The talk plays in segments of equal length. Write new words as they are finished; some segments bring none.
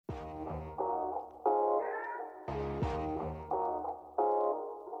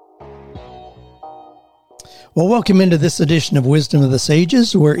Well, welcome into this edition of Wisdom of the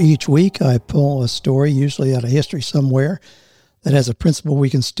Sages, where each week I pull a story, usually out of history somewhere, that has a principle we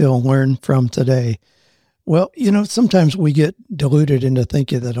can still learn from today. Well, sometimes we get deluded into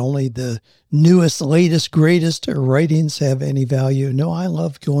thinking that only the newest, latest, greatest writings have any value. No, I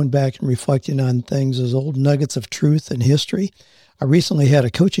love going back and reflecting on things as old nuggets of truth and history. I recently had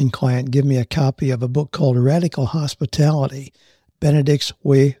a coaching client give me a copy of a book called Radical Hospitality, Benedict's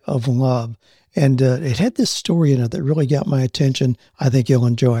Way of Love. And it had this story in it that really got my attention. I think you'll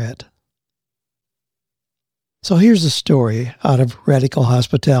enjoy it. So here's a story out of Radical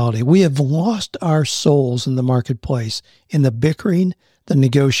Hospitality. We have lost our souls in the marketplace, in the bickering, the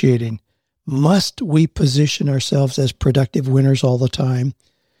negotiating. Must we position ourselves as productive winners all the time?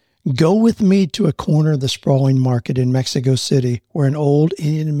 Go with me to a corner of the sprawling market in Mexico City where an old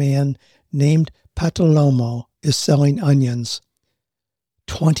Indian man named Patalomo is selling onions.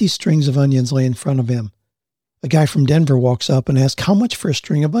 20 strings of onions lay in front of him. A guy from Denver walks up and asks, "How much for a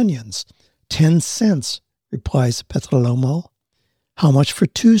string of onions?" 10 cents, replies Patalomo. "How much for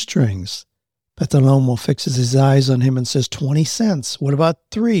 2 strings?" Patalomo fixes his eyes on him and says, 20 cents. "What about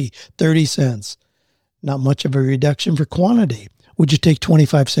 3? 30 cents. Not much of a reduction for quantity. Would you take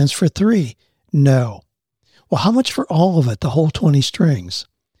 25 cents for 3? No. Well, how much for all of it, the whole 20 strings?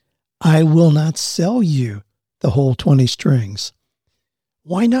 I will not sell you the whole 20 strings.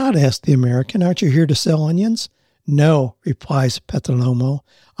 Why not? Asked the American. Aren't you here to sell onions? No, replies Patalomo.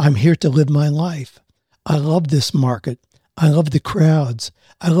 I'm here to live my life. I love this market. I love the crowds.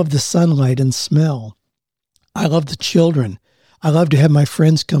 I love the sunlight and smell. I love the children. I love to have my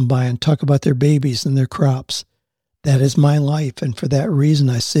friends come by and talk about their babies and their crops. That is my life, and for that reason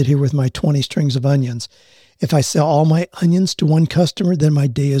I sit here with my 20 strings of onions. If I sell all my onions to one customer, then my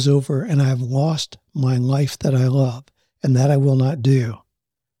day is over, and I have lost my life that I love, and that I will not do."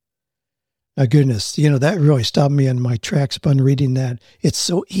 Now, goodness, that really stopped me in my tracks upon reading that. It's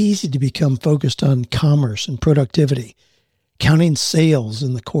so easy to become focused on commerce and productivity, counting sales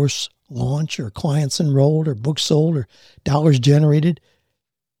in the course launch or clients enrolled or books sold or dollars generated.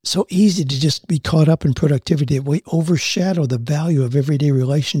 So easy to just be caught up in productivity that we overshadow the value of everyday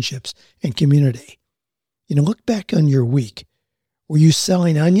relationships and community. Look back on your week. Were you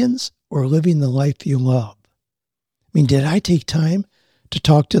selling onions or living the life you love? Did I take time to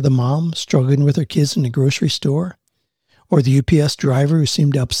talk to the mom struggling with her kids in the grocery store? Or the UPS driver who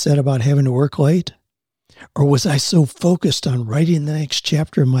seemed upset about having to work late? Or was I so focused on writing the next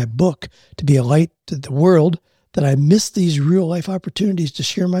chapter of my book to be a light to the world that I missed these real-life opportunities to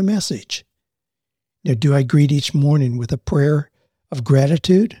share my message? Do I greet each morning with a prayer of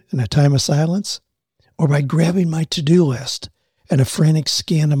gratitude and a time of silence? Or by grabbing my to-do list and a frantic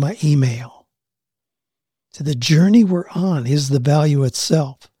scan of my email? So the journey we're on is the value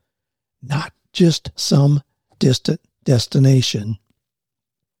itself, not just some distant destination.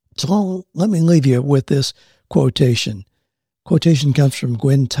 So let me leave you with this quotation. Quotation comes from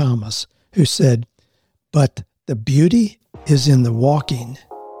Gwen Thomas, who said, "But the beauty is in the walking.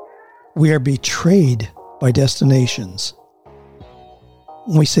 We are betrayed by destinations."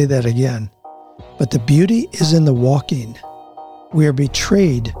 Let me say that again. But the beauty is in the walking. We are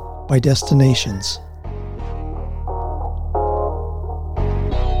betrayed by destinations.